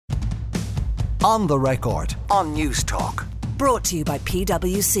On the Record on News Talk. Brought to you by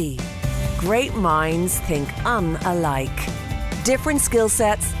PwC. Great minds think unalike. Different skill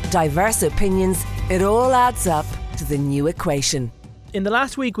sets, diverse opinions. It all adds up to the new equation. In the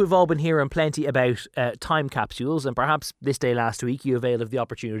last week, we've all been hearing plenty about time capsules, and perhaps this day last week you availed of the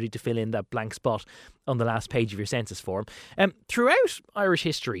opportunity to fill in that blank spot on the last page of your census form. Throughout Irish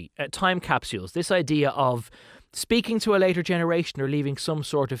history, time capsules, this idea of speaking to a later generation or leaving some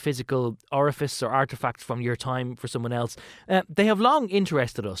sort of physical orifice or artefact from your time for someone else, they have long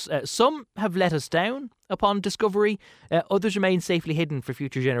interested us. Some have let us down upon discovery, others remain safely hidden for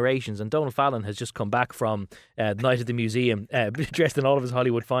future generations. And Donald Fallon has just come back from the night at the museum, dressed in all of his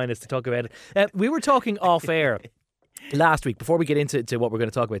Hollywood finest to talk about it. We were talking off air last week, before we get into what we're going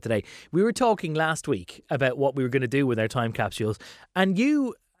to talk about today. We were talking last week about what we were going to do with our time capsules, and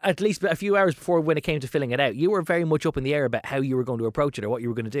you, at least a few hours before when it came to filling it out, you were very much up in the air about how you were going to approach it or what you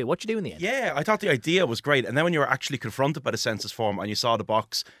were going to do. What'd you do in the end? Yeah, I thought the idea was great. And then when you were actually confronted by the census form and you saw the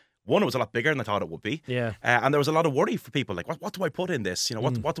box, one, it was a lot bigger than I thought it would be. Yeah. And there was a lot of worry for people. Like, what do I put in this? You know,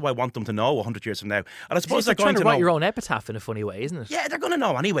 what do I want them to know 100 years from now? And I suppose they're they're trying going to write know, your own epitaph in a funny way, isn't it? Yeah, they're going to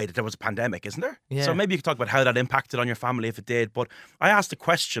know anyway that there was a pandemic, isn't there? Yeah. So maybe you could talk about how that impacted on your family if it did. But I asked a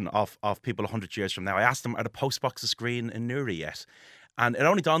question of people 100 years from now. I asked them, are the post boxes green in Newry yet? And it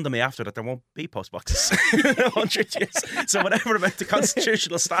only dawned on me after that there won't be post boxes in 100 years. So whatever about the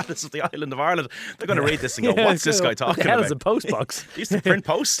constitutional status of the island of Ireland, they're going to read this and go, what's this guy talking about? What the hell about? is a post box? They used to print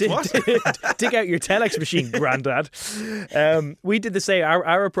post. What? Dig out your telex machine, Grandad. We did the same.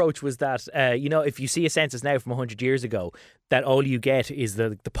 Our approach was that, if you see a census now from 100 years ago, that all you get is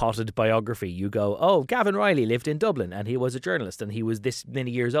the potted biography. You go, oh, Gavin Riley lived in Dublin and he was a journalist and he was this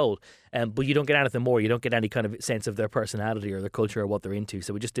many years old. But you don't get anything more. You don't get any kind of sense of their personality or their culture or what they're into.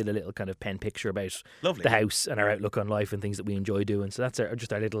 So we just did a little kind of pen picture about the house and our outlook on life and things that we enjoy doing. So that's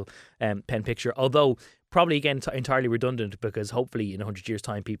just our little pen picture. Although probably, again, entirely redundant, because hopefully in 100 years'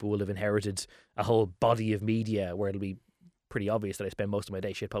 time people will have inherited a whole body of media where it'll be pretty obvious that I spend most of my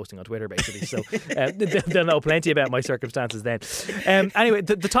day shit posting on Twitter, basically. So they'll know plenty about my circumstances then. Anyway,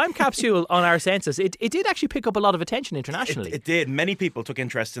 the time capsule on our census, it did actually pick up a lot of attention internationally. It did. Many people took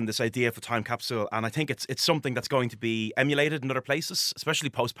interest in this idea of a time capsule, and I think it's something that's going to be emulated in other places, especially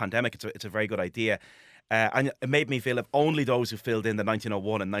post-pandemic. It's a very good idea. And it made me feel if only those who filled in the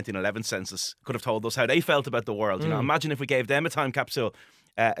 1901 and 1911 census could have told us how they felt about the world. You know, imagine if we gave them a time capsule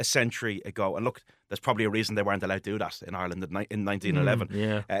a century ago. And look, there's probably a reason they weren't allowed to do that in Ireland in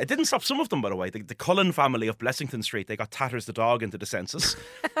 1911. It didn't stop some of them, by the way. The Cullen family of Blessington Street, they got Tatters the dog into the census.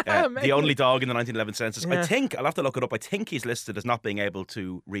 The only dog in the 1911 census. Yeah. I think, I'll have to look it up, I think he's listed as not being able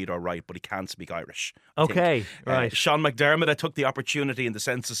to read or write, but he can speak Irish. Okay, right. Sean McDermott, I took the opportunity in the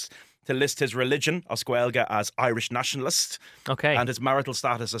census to list his religion, Oscuelga, as Irish nationalist. Okay. And his marital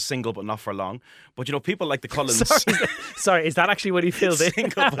status as single but not for long. But, people like the Cullens... Sorry, is that actually what he filled in?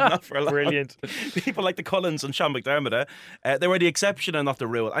 Single but not for long. Brilliant. People like the Cullens and Sean McDermott, they were the exception and not the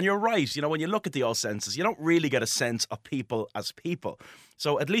rule. And you're right, when you look at the old census, you don't really get a sense of people as people.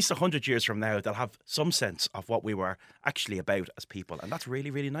 So at least 100 years from now, they'll have some sense of what we were actually about as people. And that's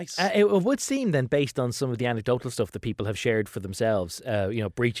really, really nice. It would seem then, based on some of the anecdotal stuff that people have shared for themselves,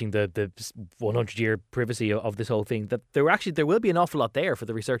 breaching the 100-year privacy of this whole thing, that there will be an awful lot there for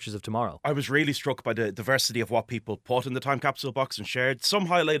the researchers of tomorrow. I was really struck by the diversity of what people put in the time capsule box and shared. Some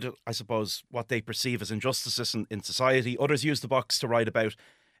highlighted, I suppose, what they perceive as injustices in society. Others used the box to write about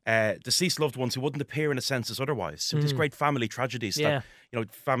deceased loved ones who wouldn't appear in a census otherwise. So these great family tragedies that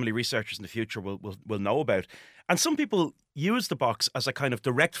family researchers in the future will know about. And some people use the box as a kind of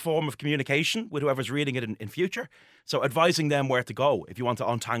direct form of communication with whoever's reading it in future. So advising them where to go if you want to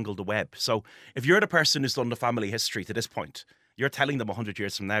untangle the web. So if you're the person who's done the family history to this point, you're telling them 100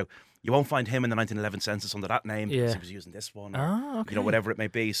 years from now, you won't find him in the 1911 census under that name because he was using this one or whatever it may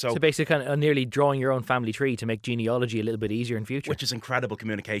be. So basically kind of nearly drawing your own family tree to make genealogy a little bit easier in future. Which is incredible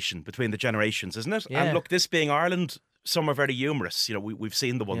communication between the generations, isn't it? Yeah. And look, this being Ireland, some are very humorous. We've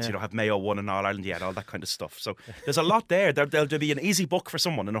seen the ones, have Mayo won in All Ireland yet, all that kind of stuff. So there's a lot there. There'll be an easy book for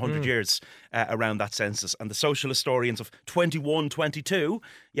someone in 100 years around that census. And the social historians of 21, 22,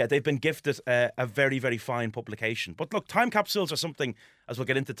 they've been gifted a very, very fine publication. But look, time capsules are something, as we'll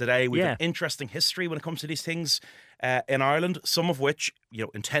get into today, we've an interesting history when it comes to these things in Ireland, some of which,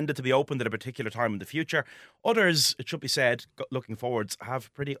 intended to be opened at a particular time in the future. Others, it should be said, looking forwards,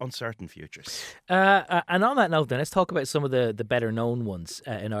 have pretty uncertain futures. And on that note then, let's talk about some of the better known ones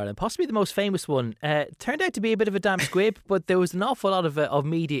in Ireland. Possibly the most famous one turned out to be a bit of a damn squib, but there was an awful lot of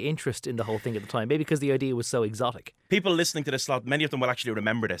media interest in the whole thing at the time, maybe because the idea was so exotic. People listening to this slot, many of them will actually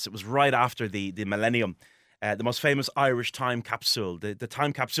remember this. It was right after the millennium. the most famous Irish time capsule, the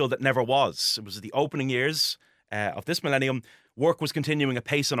time capsule that never was. It was the opening years of this millennium. Work was continuing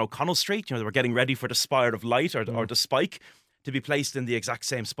apace on O'Connell Street. They were getting ready for the Spire of Light or the Spike to be placed in the exact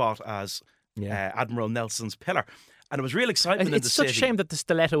same spot as Admiral Nelson's pillar. And it was real excitement in the city. It's such a shame that the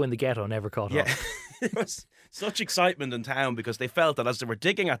stiletto in the ghetto never caught on. There was such excitement in town because they felt that as they were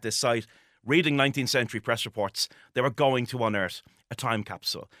digging at this site, reading 19th century press reports, they were going to unearth a time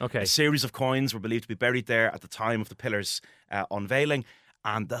capsule. Okay. A series of coins were believed to be buried there at the time of the pillar's unveiling.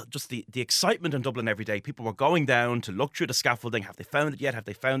 And just the excitement in Dublin every day. People were going down to look through the scaffolding. Have they found it yet? Have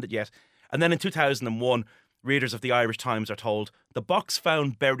they found it yet? And then in 2001, readers of the Irish Times are told the box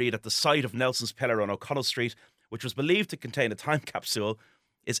found buried at the site of Nelson's pillar on O'Connell Street, which was believed to contain a time capsule,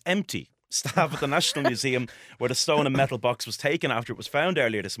 is empty. Staff at the National Museum, where the stone and metal box was taken after it was found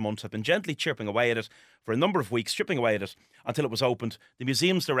earlier this month, have been gently chipping away at it for a number of weeks, chipping away at it until it was opened. The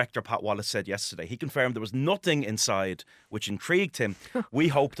museum's director, Pat Wallace, said yesterday he confirmed there was nothing inside which intrigued him. We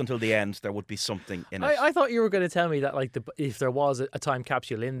hoped until the end there would be something in it. I thought you were going to tell me that if there was a time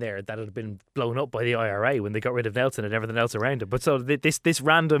capsule in there, that it had been blown up by the IRA when they got rid of Nelson and everything else around it. But so this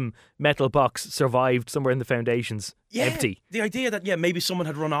random metal box survived somewhere in the foundations, empty. The idea that maybe someone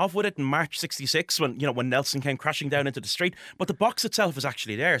had run off with it in March '66 when Nelson came crashing down into the street, but the box itself was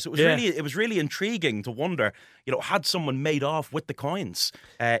actually there. So it was really intriguing to wonder, had someone made off with the coins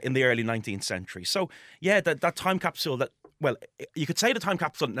in the early 19th century. So that time capsule that. Well, you could say the time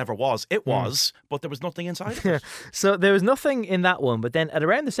capsule never was. It was, but there was nothing inside of it. So there was nothing in that one. But then at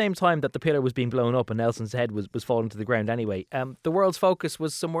around the same time that the pillar was being blown up and Nelson's head was falling to the ground anyway, the world's focus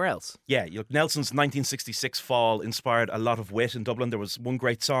was somewhere else. Yeah, Nelson's 1966 fall inspired a lot of wit in Dublin. There was one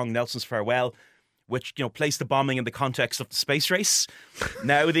great song, Nelson's Farewell, which placed the bombing in the context of the space race.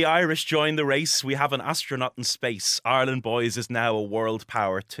 Now the Irish join the race. We have an astronaut in space. Ireland, boys, is now a world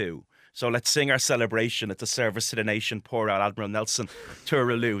power too. So let's sing our celebration at the service to the nation. Poor old Admiral Nelson,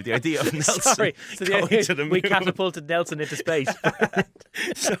 Touraloo. The idea of Nelson going to the moon. We catapulted Nelson into space.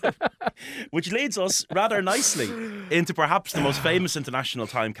 Which leads us rather nicely into perhaps the most famous international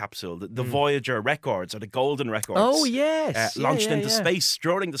time capsule, the Voyager records, or the Golden Records. Oh, yes. Launched into space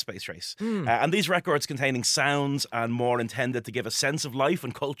during the space race. And these records containing sounds and more intended to give a sense of life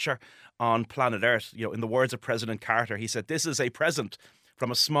and culture on planet Earth. In the words of President Carter, he said, "This is a present from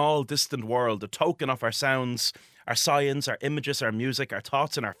a small, distant world, a token of our sounds, our science, our images, our music, our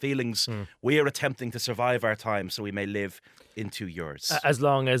thoughts and our feelings. We are attempting to survive our time so we may live into yours." As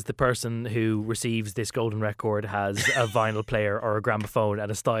long as the person who receives this golden record has a vinyl player or a gramophone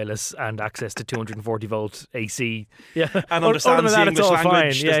and a stylus and access to 240 volt AC, and understands the English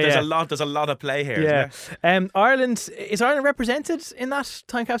language. Fine. There's a lot of play here. Isn't there? Is Ireland represented in that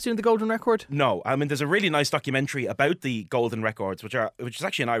time capsule in the golden record? No, I mean there's a really nice documentary about the golden records, which is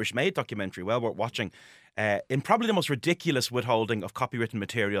actually an Irish-made documentary, well worth watching. In probably the most ridiculous withholding of copywritten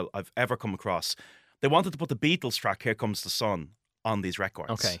material I've ever come across. They wanted to put the Beatles track "Here Comes the Sun" on these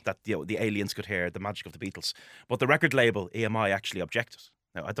records, that the aliens could hear the magic of the Beatles. But the record label EMI actually objected.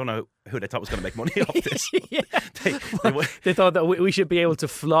 Now, I don't know who they thought was going to make money off this. They thought that we should be able to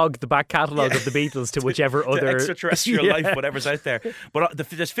flog the back catalogue of the Beatles to whichever other extraterrestrial life, whatever's out there. But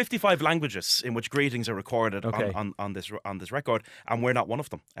there's 55 languages in which greetings are recorded on this record, and we're not one of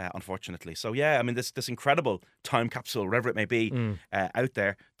them, unfortunately. So I mean this incredible time capsule, wherever it may be, out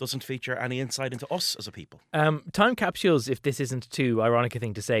there, doesn't feature any insight into us as a people. Time capsules, if this isn't too ironic a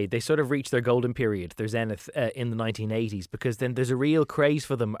thing to say, they sort of reach their golden period, their zenith, in the 1980s, because then there's a real craze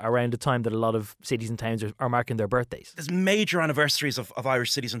for them around the time that a lot of cities and towns are marking their birthdays. There's major anniversaries of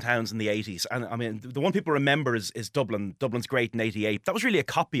Irish cities and towns in the 80s. And I mean, the one people remember is Dublin. Dublin's great in 88. That was really a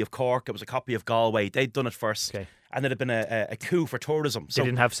copy of Cork. It was a copy of Galway. They'd done it first. Okay. And it had been a coup for tourism. So, they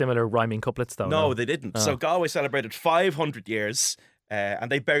didn't have similar rhyming couplets though? No, they didn't. So Galway celebrated 500 years.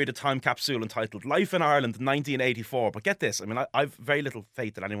 And they buried a time capsule entitled Life in Ireland 1984. But get this, I mean, I've very little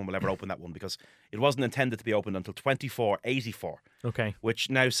faith that anyone will ever open that one because it wasn't intended to be opened until 2484. Okay. Which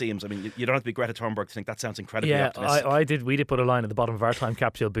now seems, I mean, you don't have to be Greta Thunberg to think that sounds incredibly optimistic. We did put a line at the bottom of our time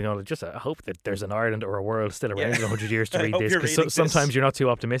capsule being on it. Just I hope that there's an Ireland or a world still around in 100 years to read this, because sometimes you're not too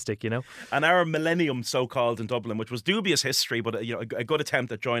optimistic, And our millennium, so-called, in Dublin, which was dubious history, but a good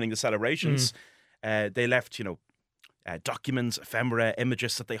attempt at joining the celebrations, they left, documents, ephemera,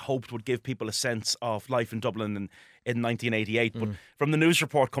 images that they hoped would give people a sense of life in Dublin in 1988. But from the news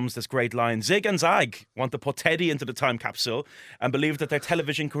report comes this great line: Zig and Zag want to put Teddy into the time capsule and believe that their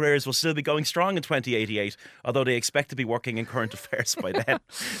television careers will still be going strong in 2088, although they expect to be working in current affairs by then.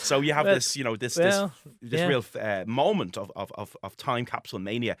 So you have this real moment of time capsule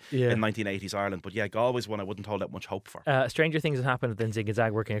mania in 1980s Ireland. But yeah, Galway's one I wouldn't hold out much hope for. Stranger things have happened than Zig and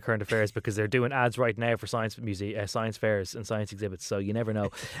Zag working at current affairs, because they're doing ads right now for science fairs and science exhibits, so you never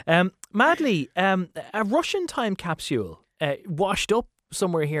know. Madly, a Russian time capsule washed up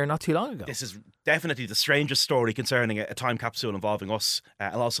somewhere here not too long ago. This is definitely the strangest story concerning a time capsule involving us.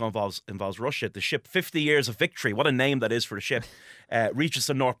 It also involves Russia. The ship 50 Years of Victory, what a name that is for a ship, reaches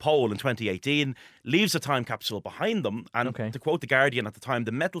the North Pole in 2018, leaves a time capsule behind them. And to quote The Guardian at the time,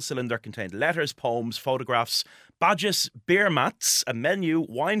 the metal cylinder contained letters, poems, photographs, badges, beer mats, a menu,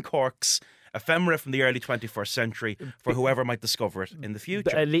 wine corks, ephemera from the early 21st century for whoever might discover it in the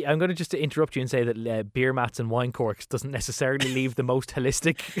future. I'm going to just interrupt you and say that beer mats and wine corks doesn't necessarily leave the most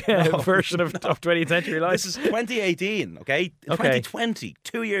holistic version of 20th century life. This is 2018, okay? 2020,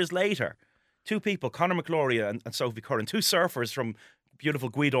 2 years later, two people, Conor McLaury and Sophie Curran, two surfers from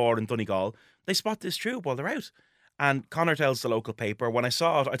beautiful Gweedore in Donegal, they spot this tube while they're out. And Conor tells the local paper, when I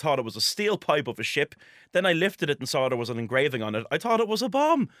saw it, I thought it was a steel pipe of a ship. Then I lifted it and saw there was an engraving on it. I thought it was a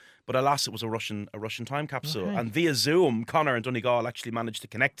bomb. But alas, it was a Russian time capsule. Okay. And via Zoom, Conor and Donegal actually managed to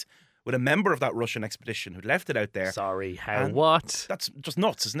connect with a member of that Russian expedition who'd left it out there. Sorry, what? That's just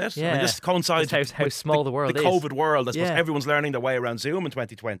nuts, isn't it? Yeah. I mean, this coincides with how small the world is. The COVID world. I suppose everyone's learning their way around Zoom in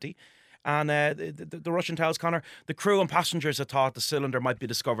 2020. And the Russian tells Conor, the crew and passengers had thought the cylinder might be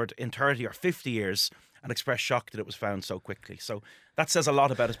discovered in 30 or 50 years and expressed shock that it was found so quickly. So that says a lot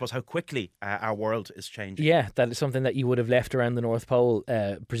about, I suppose, how quickly our world is changing. Yeah, that is something that you would have left around the North Pole,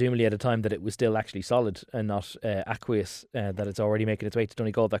 presumably at a time that it was still actually solid and not aqueous, that it's already making its way to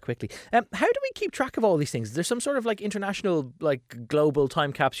Donegal that quickly. How do we keep track of all these things? Is there some sort of international, global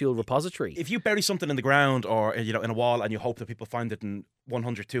time capsule repository? If you bury something in the ground or in a wall and you hope that people find it in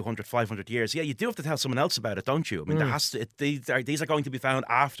 100, 200, 500 years, you do have to tell someone else about it, don't you? I mean, these are going to be found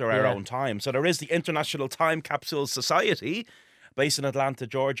after our own time. So there is the International Time Capsule Society, based in Atlanta,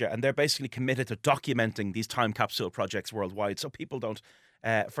 Georgia, and they're basically committed to documenting these time capsule projects worldwide so people don't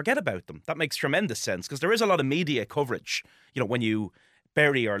forget about them. That makes tremendous sense, because there is a lot of media coverage. When you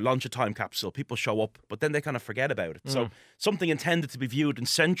bury or launch a time capsule, people show up, but then they kind of forget about it. So something intended to be viewed in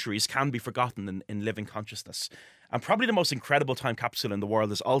centuries can be forgotten in living consciousness. And probably the most incredible time capsule in the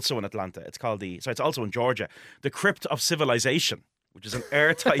world is also in Atlanta. It's also in Georgia. The Crypt of Civilization, which is an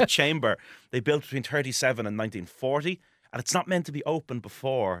airtight chamber they built between 1937 and 1940. And it's not meant to be opened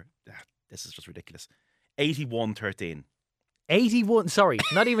before, this is just ridiculous, 8113. 81, sorry,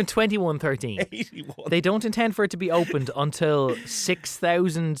 not even 2113. 81. They don't intend for it to be opened until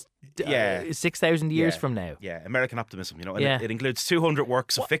 6,000 years from now. Yeah, American optimism, and it includes 200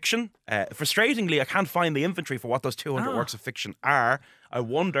 works of fiction. Frustratingly, I can't find the inventory for what those 200 works of fiction are. I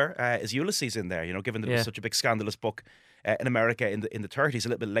wonder, is Ulysses in there, given that it was such a big scandalous book in America in the 30s, a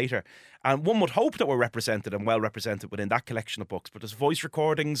little bit later. And one would hope that we're represented and well represented within that collection of books. But there's voice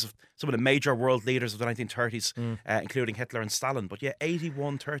recordings of some of the major world leaders of the 1930s, including Hitler and Stalin. But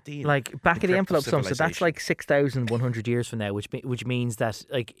 8113. Back of the envelope, so that's 6,100 years from now, which means that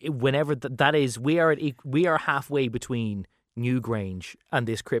whenever that is, we are halfway between Newgrange and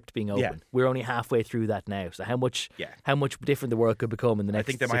this crypt being open. Yeah. We're only halfway through that now. So how much different the world could become in the next? I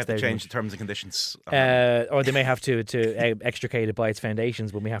think they might have to change the terms and conditions, or they may have to extricate it by its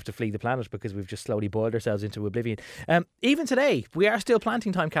foundations when we have to flee the planet because we've just slowly boiled ourselves into oblivion. Even today, we are still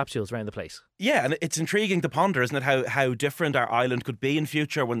planting time capsules around the place. Yeah, and it's intriguing to ponder, isn't it, how different our island could be in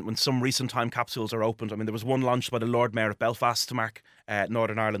future when some recent time capsules are opened. I mean, there was one launched by the Lord Mayor of Belfast to mark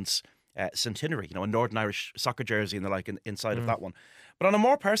Northern Ireland's centenary, a Northern Irish soccer jersey and the like inside of that one. But on a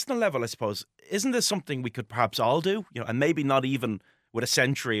more personal level, I suppose, isn't this something we could perhaps all do? And maybe not even with a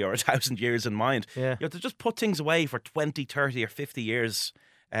century or 1,000 years in mind. Yeah. To just put things away for 20, 30 or 50 years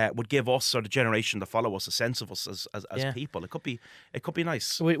would give us or the generation to follow us a sense of us as people. It could be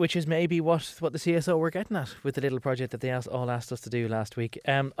nice. Which is maybe what the CSO were getting at with the little project that they all asked us to do last week.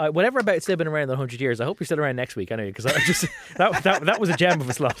 Whatever about still been around 100 years, I hope you're still around next week anyway, because I just that was a gem of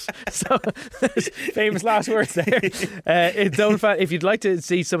a slot. So famous last words there. If you'd like to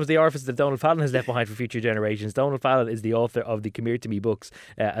see some of the orifices that Donald Fallon has left behind for future generations, Donald Fallon is the author of the Come Here to Me books,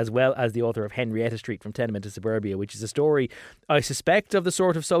 as well as the author of Henrietta Street from Tenement to Suburbia, which is a story, I suspect, of the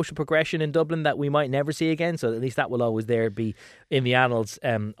sort of social progression in Dublin that we might never see again. So at least that will always be in the annals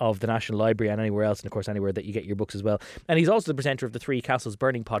of the National Library and anywhere else, and of course anywhere that you get your books as well. And he's also the presenter of the Three Castles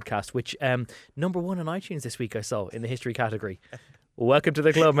Burning podcast, which number 1 on iTunes this week I saw in the history category. Welcome to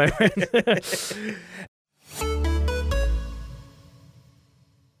the club, my friend.